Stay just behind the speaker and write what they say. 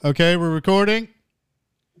Okay, we're recording.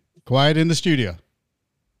 Quiet in the studio.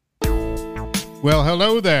 Well,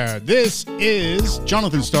 hello there. This is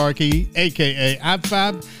Jonathan Starkey, a.k.a.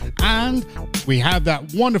 AbFab, and we have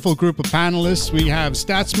that wonderful group of panelists. We have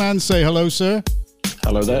Statsman. Say hello, sir.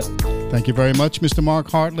 Hello there. Thank you very much, Mr. Mark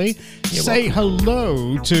Hartley. Say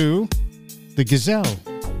hello to the Gazelle.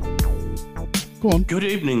 Go on. Good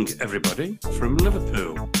evening, everybody, from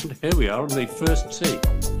Liverpool. And here we are on the first tee.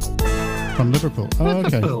 From Liverpool. Oh,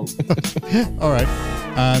 okay. All right.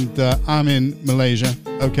 And I'm in Malaysia.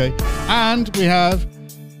 Okay. And we have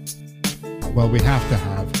to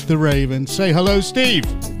have the Raven. Say hello, Steve.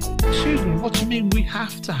 Excuse me, what do you mean we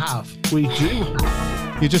have to have? We do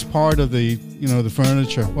have. You're just part of the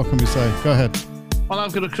furniture. What can we say? Go ahead. Well,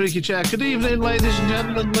 I've got a creaky chair. Good evening, ladies and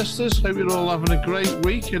gentlemen, listeners. Hope you're all having a great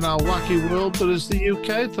week in our wacky world that is the UK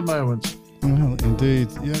at the moment. Well, indeed.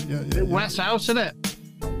 Yeah. It's wet out, isn't it?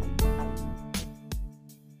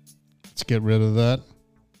 Let's get rid of that.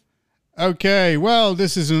 Okay, well,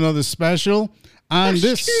 this is another special. And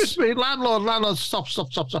Excuse me, landlord, stop.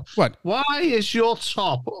 What? Why is your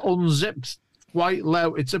top unzipped quite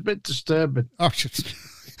low? It's a bit disturbing. Oh,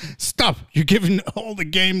 stop. You're giving all the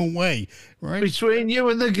game away, right? Between you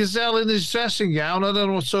and the Gazelle in his dressing gown, I don't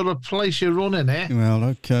know what sort of place you're running here. Well,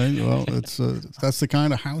 okay. Well, it's that's the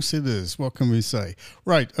kind of house it is. What can we say?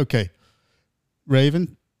 Right, okay.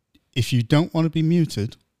 Raven, if you don't want to be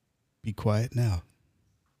muted, be quiet now.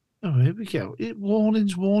 Oh, here we go.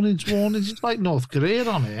 Warnings. It's like North Korea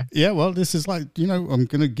on here. Yeah, well, this is like, I'm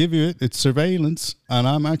going to give you it. It's surveillance, and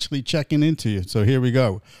I'm actually checking into you. So here we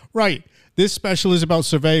go. Right. This special is about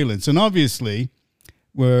surveillance, and obviously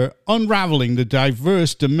we're unraveling the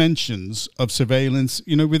diverse dimensions of surveillance,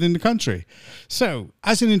 within the country. So,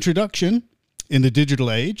 as an introduction, in the digital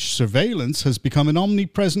age, surveillance has become an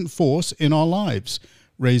omnipresent force in our lives,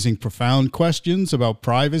 raising profound questions about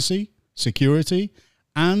privacy, security,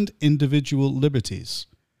 and individual liberties.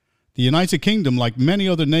 The United Kingdom, like many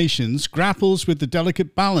other nations, grapples with the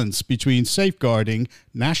delicate balance between safeguarding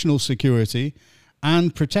national security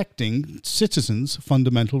and protecting citizens'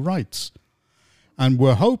 fundamental rights. And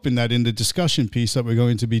we're hoping that in the discussion piece that we're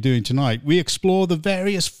going to be doing tonight, we explore the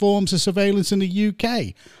various forms of surveillance in the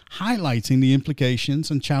UK, highlighting the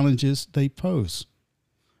implications and challenges they pose.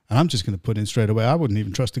 And I'm just going to put in straight away, I wouldn't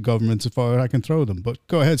even trust the government as far as I can throw them. But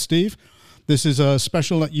go ahead, Steve. This is a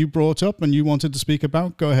special that you brought up and you wanted to speak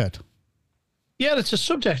about. Go ahead. Yeah, it's a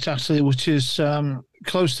subject, actually, which is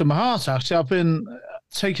close to my heart, actually. I've been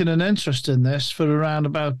taking an interest in this for around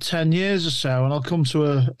about 10 years or so, and I'll come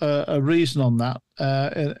to a reason on that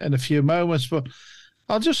in a few moments. But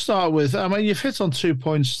I'll just start with, you've hit on 2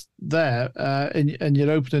 points there in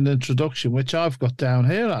your opening introduction, which I've got down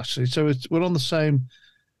here, actually. So we're on the same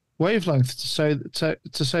wavelength,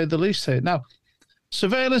 to say the least here. Now,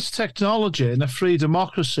 surveillance technology in a free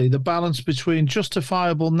democracy, the balance between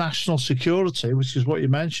justifiable national security, which is what you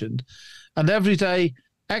mentioned, and everyday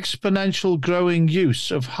exponential growing use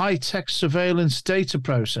of high-tech surveillance data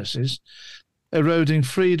processes, eroding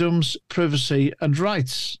freedoms, privacy, and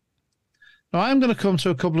rights. Now, I'm going to come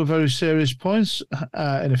to a couple of very serious points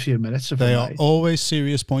in a few minutes. They are always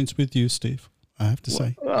serious points with you, Steve, I have to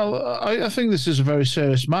say. Well, I think this is a very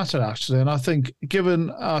serious matter, actually, and I think given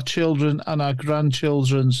our children and our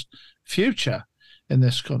grandchildren's future in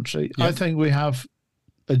this country, I think we have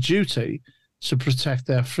a duty to protect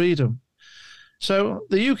their freedom. So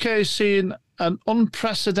the UK is seeing an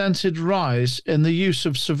unprecedented rise in the use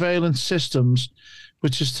of surveillance systems,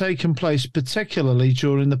 which has taken place particularly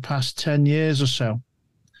during the past 10 years or so.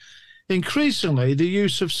 Increasingly, the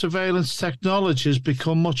use of surveillance technology has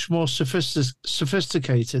become much more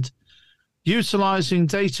sophisticated, utilizing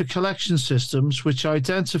data collection systems which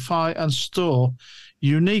identify and store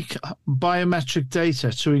unique biometric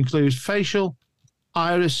data to include facial,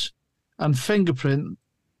 iris, and fingerprint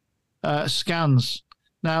scans.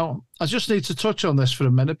 Now, I just need to touch on this for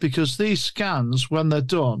a minute, because these scans, when they're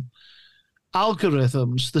done,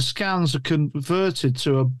 the scans are converted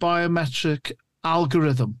to a biometric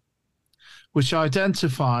algorithm which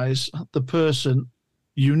identifies the person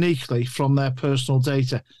uniquely from their personal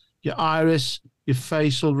data. Your iris, your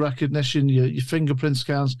facial recognition, your fingerprint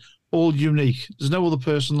scans, all unique. There's no other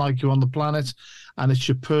person like you on the planet, and it's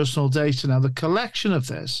your personal data. Now, the collection of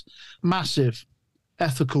this, massive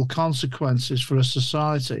ethical consequences for a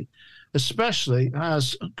society, especially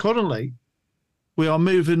as currently we are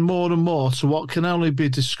moving more and more to what can only be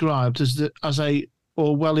described as a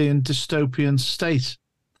Orwellian dystopian state.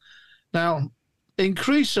 Now,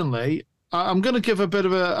 increasingly, I'm going to give a bit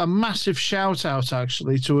of a massive shout out,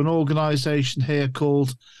 actually, to an organisation here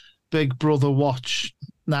called Big Brother Watch.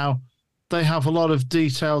 Now, They have a lot of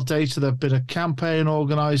detailed data. They've been a campaign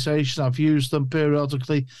organisation. I've used them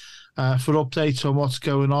periodically for updates on what's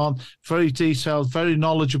going on. Very detailed, very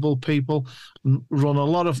knowledgeable people, run a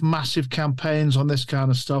lot of massive campaigns on this kind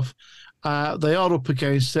of stuff. They are up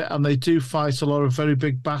against it, and they do fight a lot of very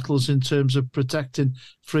big battles in terms of protecting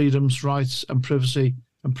freedoms, rights, and privacy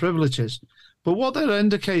and privileges. But what they're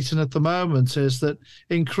indicating at the moment is that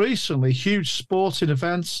increasingly huge sporting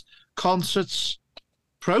events, concerts,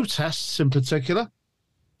 protests in particular,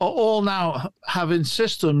 are all now having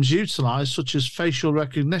systems utilised, such as facial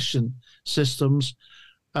recognition systems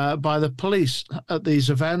by the police at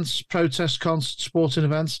these events, protests, concerts, sporting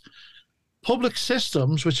events. Public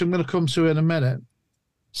systems, which I'm going to come to in a minute,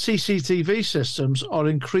 CCTV systems, are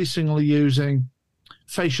increasingly using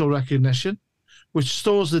facial recognition, which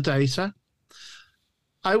stores the data.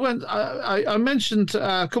 I mentioned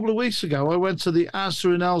a couple of weeks ago, I went to the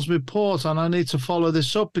Asda in Ellesmere Port, and I need to follow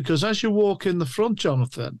this up because as you walk in the front,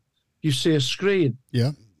 Jonathan, you see a screen.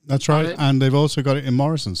 Yeah, that's right. And they've also got it in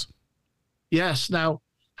Morrison's. Yes. Now,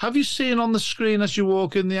 have you seen on the screen as you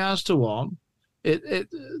walk in the Asda one,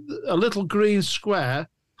 a little green square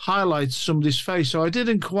highlights somebody's face? So I did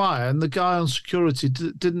inquire, and the guy on security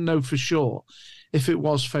didn't know for sure if it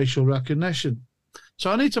was facial recognition.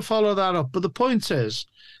 So I need to follow that up. But the point is,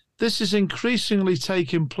 this is increasingly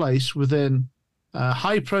taking place within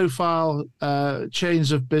high-profile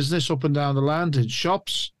chains of business up and down the land, in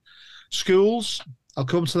shops, schools. I'll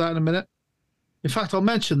come to that in a minute. In fact, I'll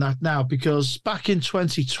mention that now because back in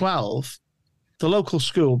 2012, the local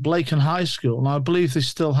school, Blacon High School, and I believe they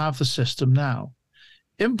still have the system now,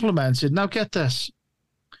 implemented, now get this,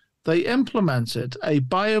 they implemented a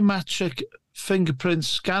biometric fingerprint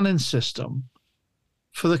scanning system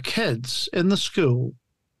for the kids in the school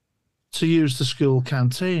to use the school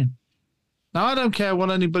canteen. Now, I don't care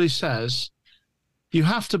what anybody says. You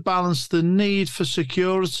have to balance the need for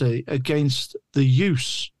security against the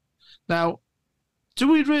use. Now,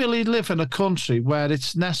 do we really live in a country where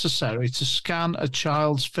it's necessary to scan a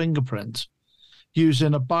child's fingerprint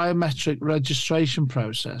using a biometric registration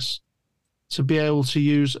process to be able to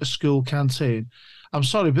use a school canteen? I'm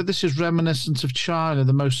sorry, but this is reminiscent of China,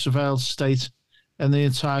 the most surveilled state in the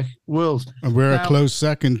entire world. And we're a close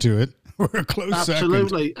second to it. We're a close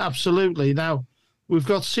second. Absolutely. Now, we've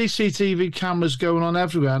got CCTV cameras going on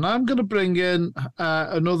everywhere. And I'm going to bring in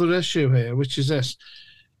another issue here, which is this.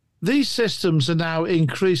 These systems are now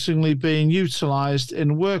increasingly being utilised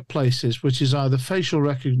in workplaces, which is either facial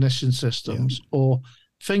recognition systems or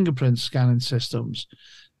fingerprint scanning systems.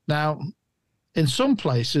 Now, in some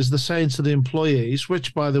places, they're saying to the employees,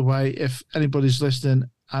 which, by the way, if anybody's listening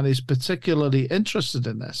and is particularly interested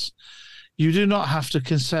in this, you do not have to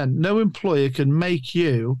consent. No employer can make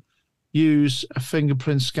you use a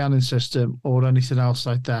fingerprint scanning system or anything else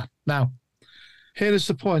like that. Now, here is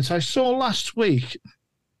the point. I saw last week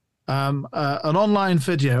an online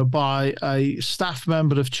video by a staff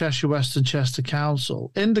member of Cheshire West and Chester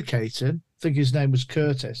Council indicating, I think his name was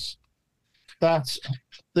Curtis, that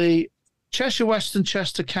the Cheshire West and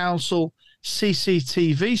Chester Council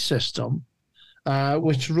CCTV system,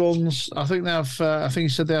 which runs, I think he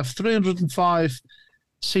said they have 305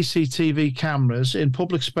 CCTV cameras in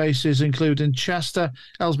public spaces, including Chester,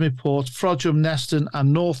 Ellesmere Port, Frodsham, Neston,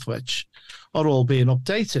 and Northwich, are all being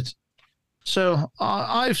updated. So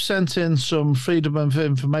I've sent in some freedom of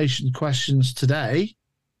information questions today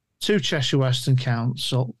to Cheshire West and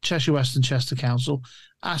Chester Council,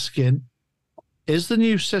 asking, is the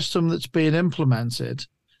new system that's being implemented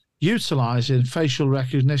utilising facial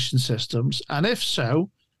recognition systems? And if so,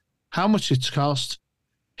 how much it's cost,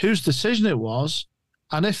 whose decision it was,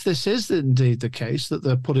 and if this is indeed the case that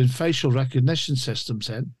they're putting facial recognition systems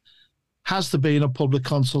in, has there been a public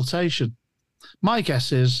consultation? My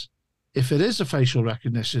guess is, if it is a facial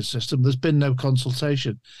recognition system, there's been no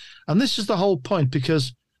consultation. And this is the whole point,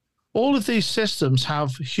 because all of these systems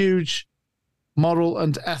have huge moral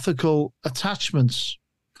and ethical attachments,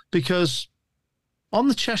 because on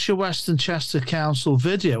the Cheshire West and Chester Council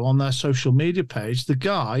video on their social media page, the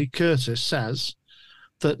guy, Curtis, says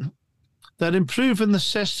that they're improving the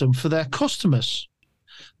system for their customers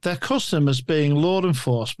being law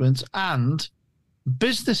enforcement and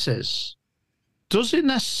businesses. Does it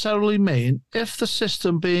necessarily mean if the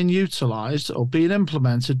system being utilised or being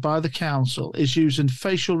implemented by the council is using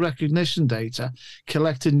facial recognition data,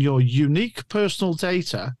 collecting your unique personal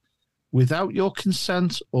data without your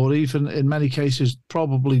consent or even in many cases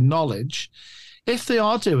probably knowledge, if they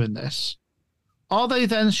are doing this, are they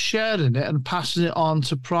then sharing it and passing it on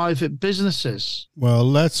to private businesses? Well,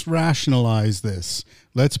 let's rationalise this.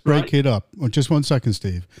 Let's break it up. Oh, just 1 second,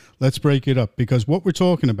 Steve. Let's break it up, because what we're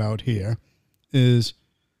talking about here is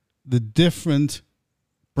the different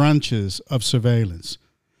branches of surveillance.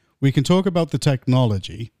 We can talk about the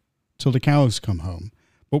technology till the cows come home,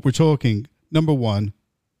 but we're talking, number one,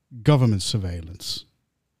 government surveillance.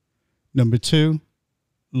 Number two,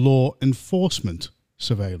 law enforcement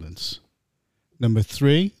surveillance. Number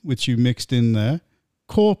three, which you mixed in there,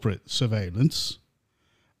 corporate surveillance.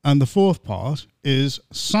 And the fourth part is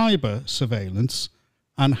cyber surveillance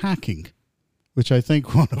and hacking, which I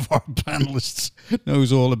think one of our panelists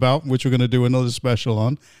knows all about, which we're going to do another special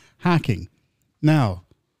on, hacking. Now,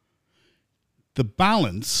 the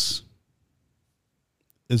balance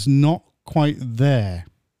is not quite there,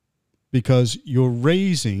 because you're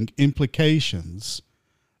raising implications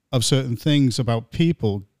of certain things about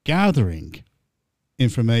people gathering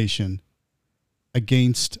information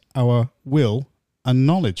against our will and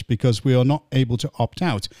knowledge, because we are not able to opt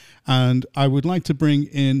out. And I would like to bring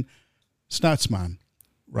in Statsman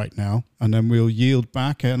right now, and then we'll yield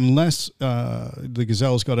back, unless the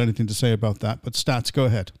Gazelle's got anything to say about that. But Stats, go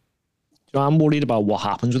ahead. So I'm worried about what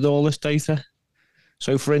happens with all this data.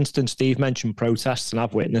 So, for instance, Steve mentioned protests, and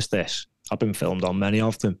I've witnessed this. I've been filmed on many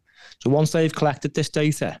of them. So once they've collected this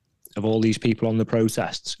data of all these people on the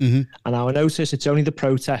protests, and I notice it's only the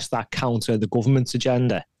protests that counter the government's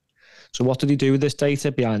agenda. So what do they do with this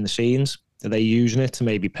data behind the scenes? Are they using it to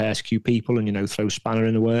maybe persecute people and, you know, throw spanner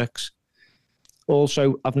in the works?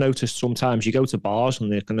 Also, I've noticed sometimes you go to bars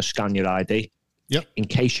and they're going to scan your ID. Yep. In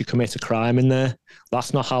case you commit a crime in there.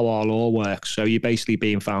 That's not how our law works. So you're basically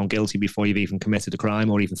being found guilty before you've even committed a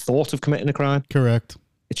crime or even thought of committing a crime. Correct.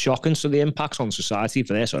 It's shocking. So the impacts on society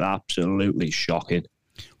for this are absolutely shocking.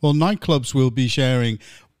 Well, nightclubs will be sharing,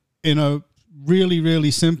 in a really,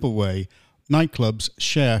 really simple way, nightclubs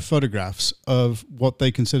share photographs of what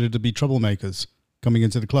they consider to be troublemakers coming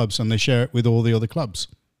into the clubs, and they share it with all the other clubs.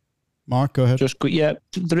 Mark, go ahead. Yeah,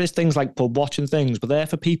 there is things like pub watching things, but they're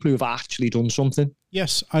for people who've actually done something.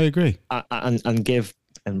 Yes, I agree. And give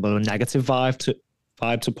a negative vibe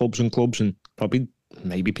to pubs and clubs, and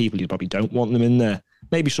maybe people you probably don't want them in there.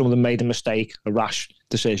 Maybe some of them made a mistake, a rash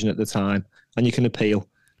decision at the time, and you can appeal.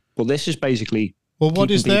 But this is basically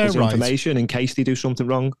what is their right? Information in case they do something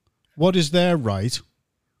wrong. What is their right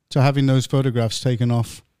to having those photographs taken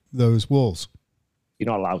off those walls? You're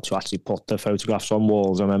not allowed to actually put the photographs on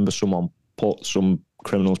walls. I remember someone put some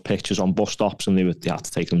criminals' pictures on bus stops, and they had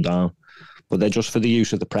to take them down. But they're just for the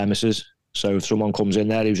use of the premises. So if someone comes in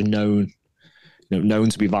there who's known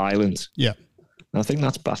to be violent, yeah, I think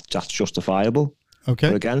that's justifiable. Okay.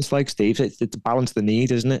 But again, it's like Steve, it's the balance the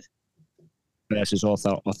need, isn't it? Versus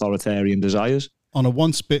authoritarian desires. On a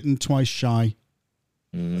once bitten, twice shy,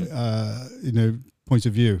 point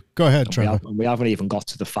of view. Go ahead, Trevor. We haven't even got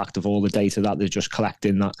to the fact of all the data that they're just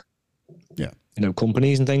collecting that,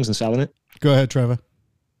 companies and things and selling it. Go ahead, Trevor.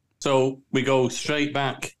 So we go straight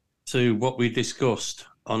back to what we discussed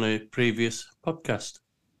on a previous podcast,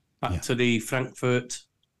 back to the Frankfurt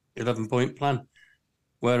 11-point plan,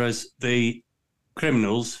 whereas the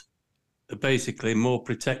criminals are basically more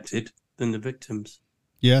protected than the victims.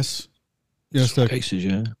 Yes, Some cases,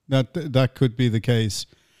 yeah. That could be the case.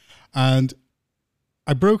 And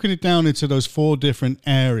I've broken it down into those 4 different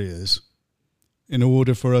areas in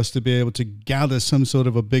order for us to be able to gather some sort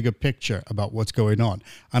of a bigger picture about what's going on.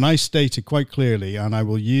 And I stated quite clearly, and I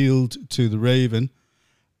will yield to the Raven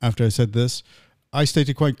after I said this, I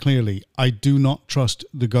stated quite clearly, I do not trust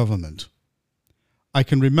the government. I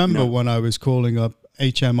can remember when I was calling up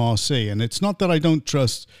HMRC, and it's not that I don't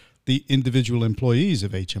trust the individual employees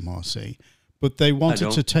of HMRC, but they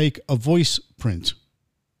wanted to take a voice print,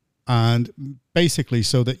 and basically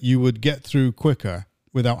so that you would get through quicker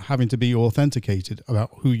without having to be authenticated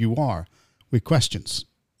about who you are with questions.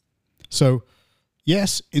 So,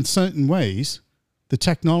 yes, in certain ways, the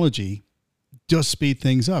technology does speed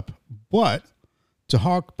things up. But to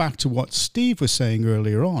hark back to what Steve was saying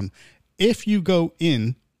earlier on, if you go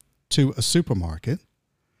in to a supermarket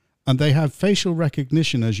and they have facial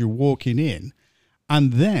recognition as you're walking in,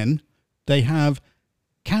 and then they have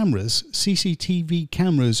cameras, CCTV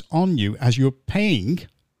cameras on you as you're paying,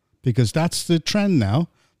 because that's the trend now.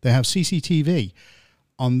 They have CCTV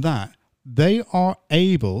on that. They are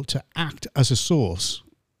able to act as a source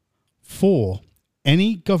for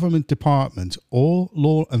any government department or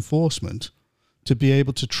law enforcement to be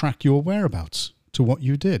able to track your whereabouts to what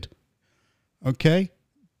you did. Okay?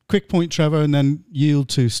 Quick point, Trevor, and then yield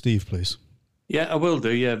to Steve, please. Yeah, I will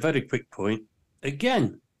do. Yeah, very quick point.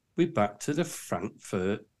 Again, we're back to the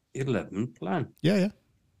Frankfurt 11 plan. Yeah.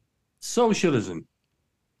 Socialism,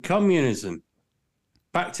 communism,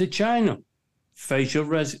 back to China, facial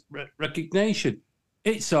recognition.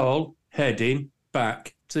 It's all heading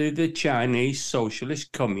back to the Chinese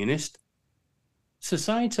Socialist Communist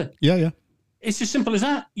society. Yeah. It's as simple as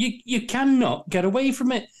that. You cannot get away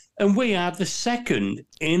from it. And we are the second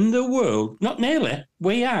in the world, not nearly,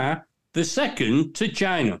 we are the second to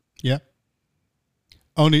China. Yeah.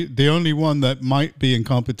 The only one that might be in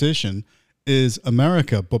competition is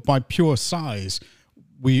America, but by pure size,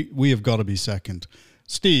 we have got to be second.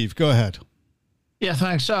 Steve, go ahead. Yeah,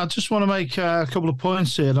 thanks. I just want to make a couple of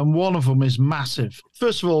points here, and one of them is massive.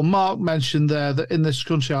 First of all, Mark mentioned there that in this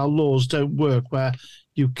country our laws don't work, where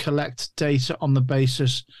you collect data on the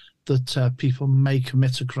basis that people may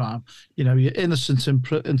commit a crime. You know, you're innocent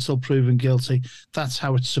until proven guilty. That's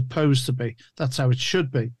how it's supposed to be. That's how it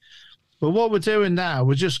should be. But what we're doing now,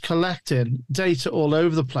 we're just collecting data all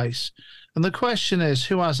over the place. And the question is,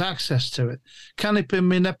 who has access to it? Can it be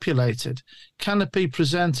manipulated? Can it be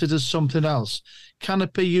presented as something else? Can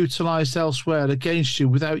it be utilised elsewhere against you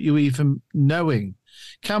without you even knowing?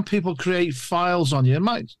 Can people create files on you? It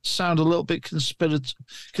might sound a little bit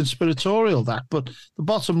conspiratorial, that, but the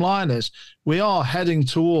bottom line is we are heading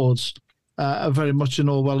towards a very much an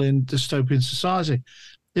Orwellian dystopian society.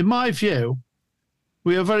 In my view,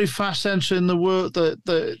 we are very fast entering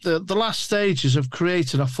the last stages of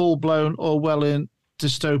creating a full-blown Orwellian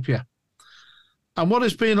dystopia. And what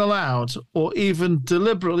is being allowed or even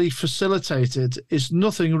deliberately facilitated is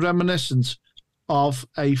nothing reminiscent of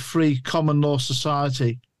a free common law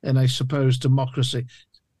society in a supposed democracy.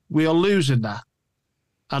 We are losing that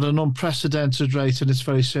at an unprecedented rate, and it's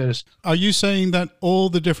very serious. Are you saying that all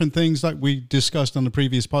the different things that we discussed on the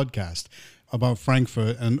previous podcast about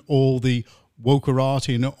Frankfurt and all the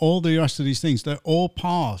wokerati and all the rest of these things, they're all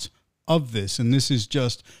part of this, and this is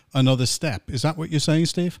just another step? Is that what you're saying,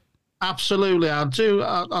 Steve? Absolutely. I'll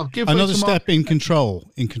give another step in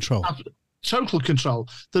control. Total control.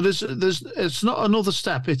 It's not another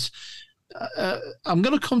step. It's I'm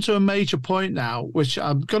going to come to a major point now, which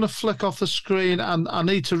I'm going to flick off the screen, and I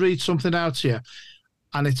need to read something out here,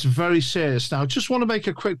 and it's very serious. Now, I just want to make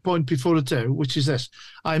a quick point before I do, which is this.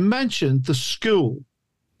 I mentioned the school,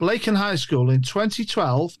 Blaken High School, in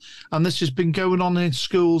 2012, and this has been going on in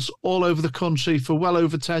schools all over the country for well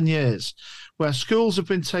over 10 years, where schools have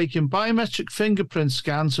been taking biometric fingerprint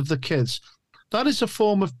scans of the kids. That is a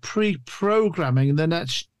form of pre-programming the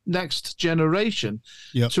next generation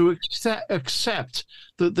to accept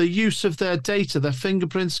that the use of their data, their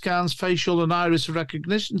fingerprint scans, facial and iris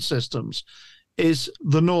recognition systems, is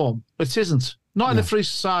the norm. It isn't. Not in a free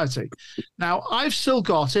society. Now, I've still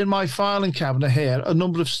got in my filing cabinet here a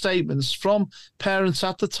number of statements from parents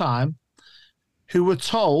at the time who were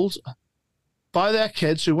told by their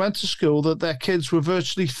kids who went to school that their kids were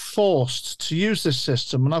virtually forced to use this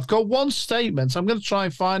system. And I've got one statement, I'm going to try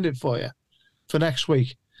and find it for you for next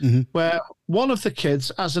week, where one of the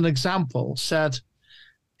kids, as an example, said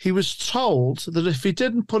he was told that if he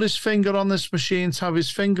didn't put his finger on this machine to have his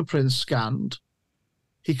fingerprints scanned,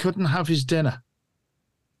 he couldn't have his dinner.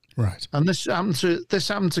 Right. And this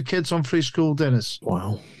happened to kids on free school dinners.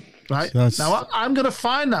 Wow. Right. So now, I'm going to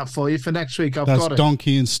find that for you for next week. I've got it. That's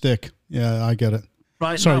donkey and stick. Yeah, I get it.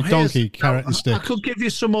 Right. Sorry, now, donkey, carrot and stick. I could give you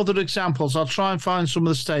some other examples. I'll try and find some of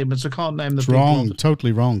the statements. I can't name the It's people. wrong.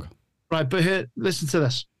 Totally wrong. Right. But here, listen to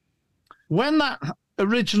this. When that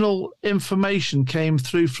original information came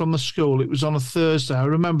through from the school, it was on a Thursday. I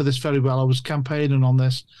remember this very well. I was campaigning on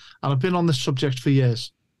this, and I've been on this subject for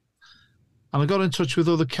years. And I got in touch with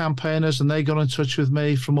other campaigners, and they got in touch with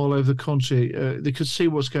me from all over the country. They could see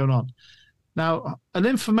what's going on. Now, an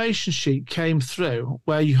information sheet came through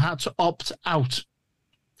where you had to opt out.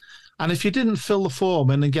 And if you didn't fill the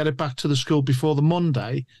form in and get it back to the school before the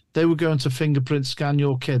Monday, they were going to fingerprint scan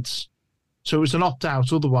your kids. So it was an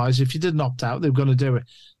opt-out. Otherwise, if you didn't opt out, they were going to do it.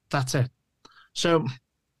 That's it. So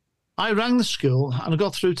I rang the school and I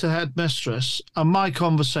got through to headmistress, and my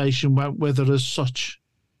conversation went with her as such.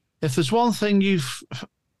 If there's one thing you've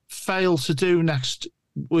failed to do next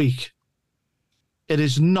week, it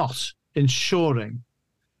is not ensuring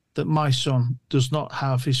that my son does not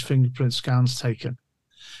have his fingerprint scans taken.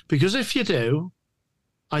 Because if you do,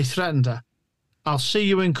 I threatened her, I'll see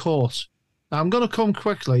you in court. Now, I'm going to come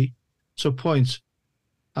quickly to a point,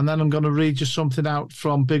 and then I'm going to read you something out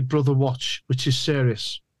from Big Brother Watch, which is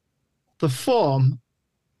serious. The form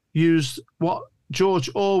used what George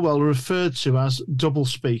Orwell referred to as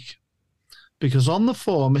doublespeak, because on the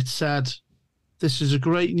form it said, "This is a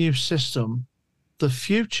great new system. The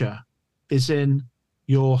future is in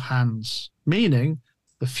your hands," meaning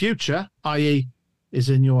the future, i.e., is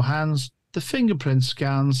in your hands. The fingerprint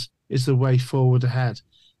scans is the way forward ahead.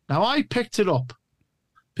 Now, I picked it up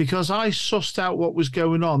because I sussed out what was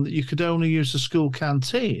going on, that you could only use the school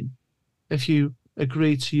canteen if you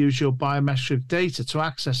agreed to use your biometric data to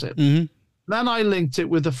access it. Mm-hmm. Then I linked it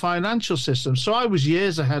with the financial system. So I was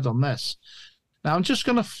years ahead on this. Now I'm just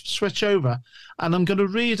going to switch over and I'm going to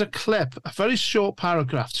read a clip, a very short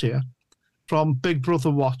paragraph here from Big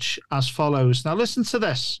Brother Watch as follows. Now listen to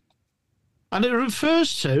this. And it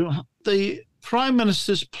refers to the Prime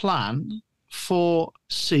Minister's plan for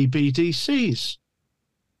CBDCs.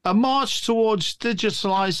 A march towards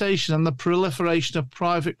digitalisation and the proliferation of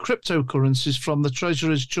private cryptocurrencies from the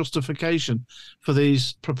Treasury's justification for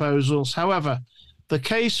these proposals. However, the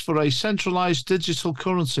case for a centralised digital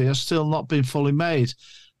currency has still not been fully made,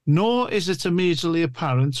 nor is it immediately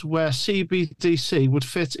apparent where CBDC would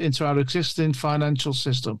fit into our existing financial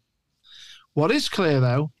system. What is clear,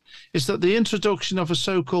 though, is that the introduction of a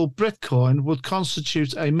so-called Bitcoin would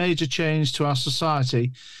constitute a major change to our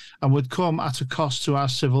society and would come at a cost to our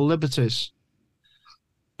civil liberties.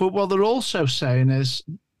 But what they're also saying is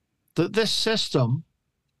that this system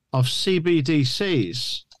of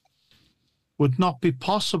CBDCs would not be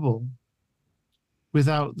possible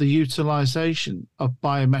without the utilization of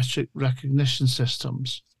biometric recognition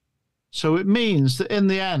systems. So it means that in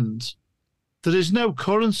the end, there is no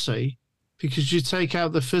currency, because you take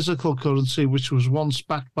out the physical currency, which was once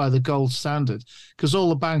backed by the gold standard, because all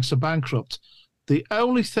the banks are bankrupt. The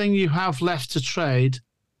only thing you have left to trade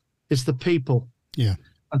is the people. Yeah.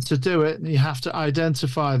 And to do it, you have to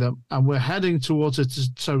identify them. And we're heading towards a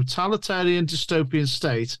totalitarian dystopian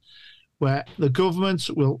state where the government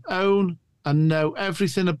will own and know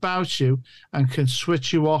everything about you and can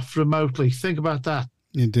switch you off remotely. Think about that.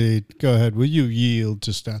 Indeed. Go ahead. Will you yield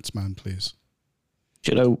to Statsman, please?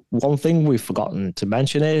 You know, one thing we've forgotten to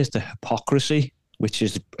mention is the hypocrisy, which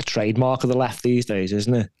is a trademark of the left these days,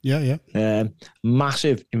 isn't it? Yeah.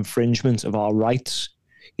 Massive infringement of our rights.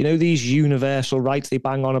 You know, these universal rights they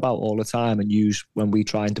bang on about all the time and use when we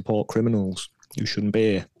try and deport criminals who shouldn't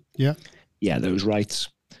be here. Yeah. Yeah, those rights.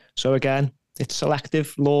 So again, it's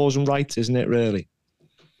selective laws and rights, isn't it, really?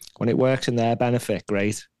 When it works in their benefit,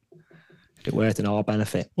 great. If it worked in our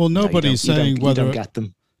benefit. Well, nobody's saying whether... You don't get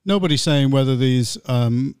them. Nobody's saying whether these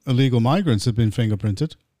illegal migrants have been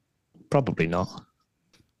fingerprinted. Probably not.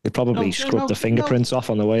 They probably scrubbed the fingerprints off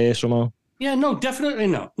on the way here somehow. Yeah, no, definitely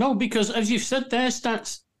not. No, because as you've said there,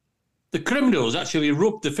 Stats, the criminals actually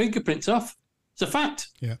rubbed the fingerprints off. It's a fact.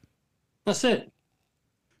 Yeah. That's it.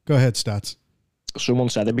 Go ahead, Stats. Someone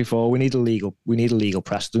said it before. We need a legal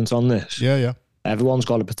precedent on this. Yeah. Everyone's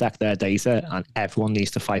got to protect their data, and everyone needs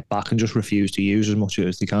to fight back and just refuse to use as much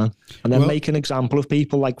as they can, and then make an example of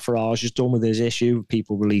people like Farage has done with his issue.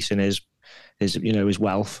 People releasing his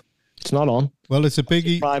wealth. It's not on. Well, it's a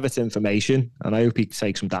biggie. It's private information, and I hope he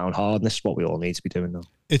takes them down hard. And this is what we all need to be doing now.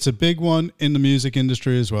 It's a big one in the music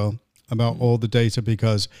industry as well about all the data,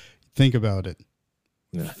 because think about it.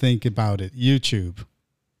 Yeah. Think about it. YouTube,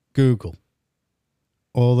 Google,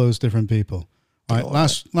 all those different people. All right,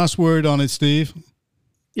 last word on it, Steve.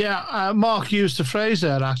 Yeah, Mark used a phrase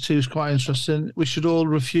there, actually, was quite interesting. We should all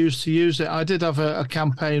refuse to use it. I did have a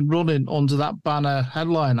campaign running under that banner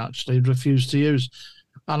headline, actually, refuse to use,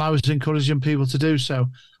 and I was encouraging people to do so.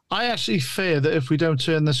 I actually fear that if we don't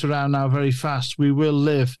turn this around now very fast, we will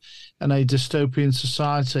live in a dystopian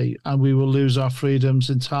society and we will lose our freedoms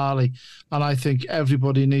entirely. And I think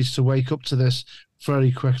everybody needs to wake up to this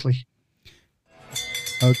very quickly.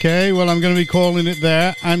 Okay, well, I'm going to be calling it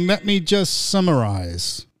there. And let me just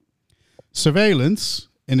summarize. Surveillance,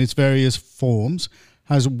 in its various forms,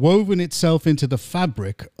 has woven itself into the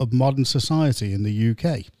fabric of modern society in the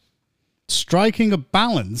UK. Striking a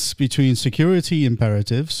balance between security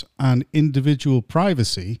imperatives and individual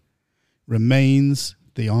privacy remains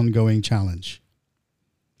the ongoing challenge.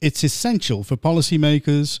 It's essential for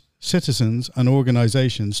policymakers, citizens, and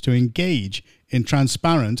organizations to engage in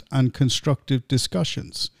transparent and constructive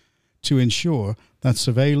discussions to ensure that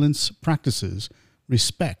surveillance practices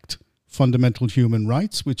respect fundamental human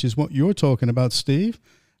rights, which is what you're talking about, Steve,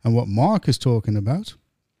 and what Mark is talking about,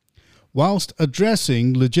 whilst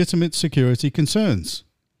addressing legitimate security concerns.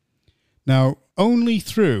 Now, only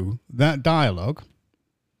through that dialogue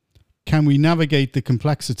can we navigate the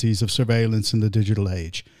complexities of surveillance in the digital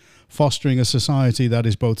age, fostering a society that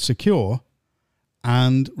is both secure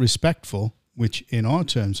and respectful, which in our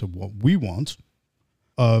terms of what we want,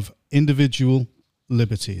 of individual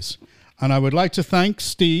liberties. And I would like to thank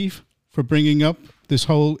Steve for bringing up this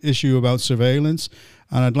whole issue about surveillance.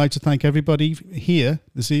 And I'd like to thank everybody here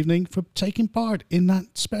this evening for taking part in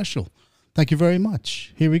that special. Thank you very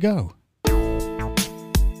much. Here we go.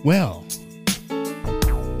 Well,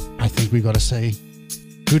 I think we've got to say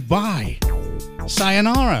goodbye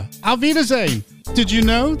Sayonara. Auf Wiedersehen. Did you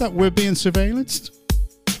know that we're being surveillanced?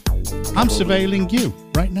 I'm surveilling you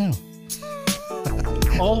right now.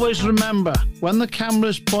 Always remember, when the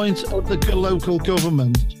cameras point at the local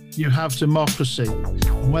government, you have democracy.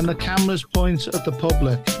 And when the cameras point at the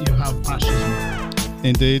public, you have fascism.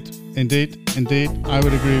 Indeed. I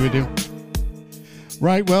would agree with you.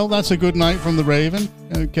 Right, well, that's a good night from the Raven.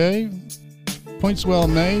 Okay. Points well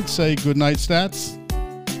made. Say good night, Stats.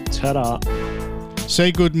 Ta-da.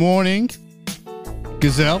 Say good morning,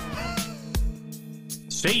 Gazelle.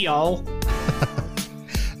 See y'all.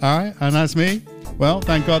 All right, and that's me. Well,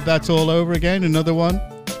 thank God that's all over again. Another one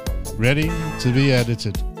ready to be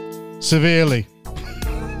edited. Severely.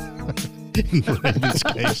 In the Raven's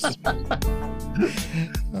case.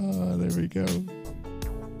 Oh, there we go.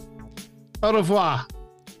 Au revoir.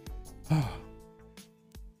 Oh.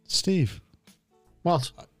 Steve.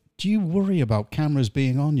 What? Do you worry about cameras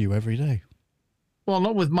being on you every day? Well,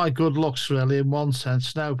 not with my good looks, really, in one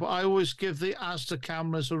sense, no. But I always give the Asda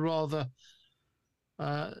cameras a rather...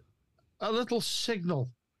 a little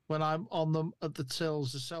signal when I'm on them at the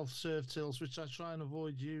tills, the self-serve tills, which I try and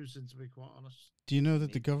avoid using, to be quite honest. Do you know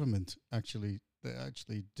that the government actually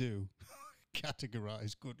do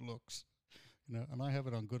categorize good looks? You know, and I have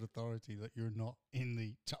it on good authority that you're not in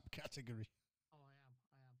the top category.